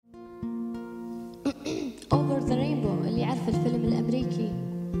Over the Rainbow اللي عارف الفيلم الأمريكي.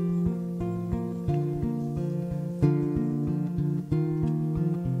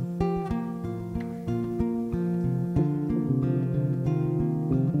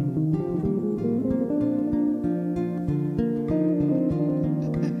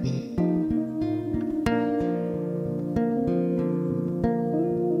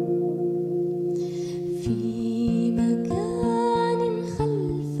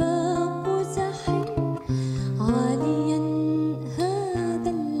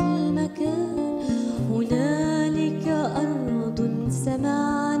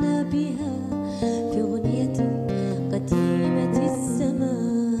 سمعنا بها في أغنية قديمة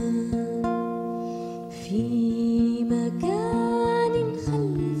الزمان، في مكان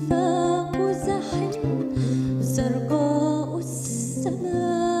خلف قزح زرقاء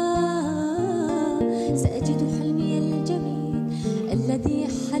السماء، سأجد حلمي الجميل الذي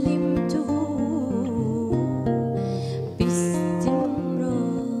حلمت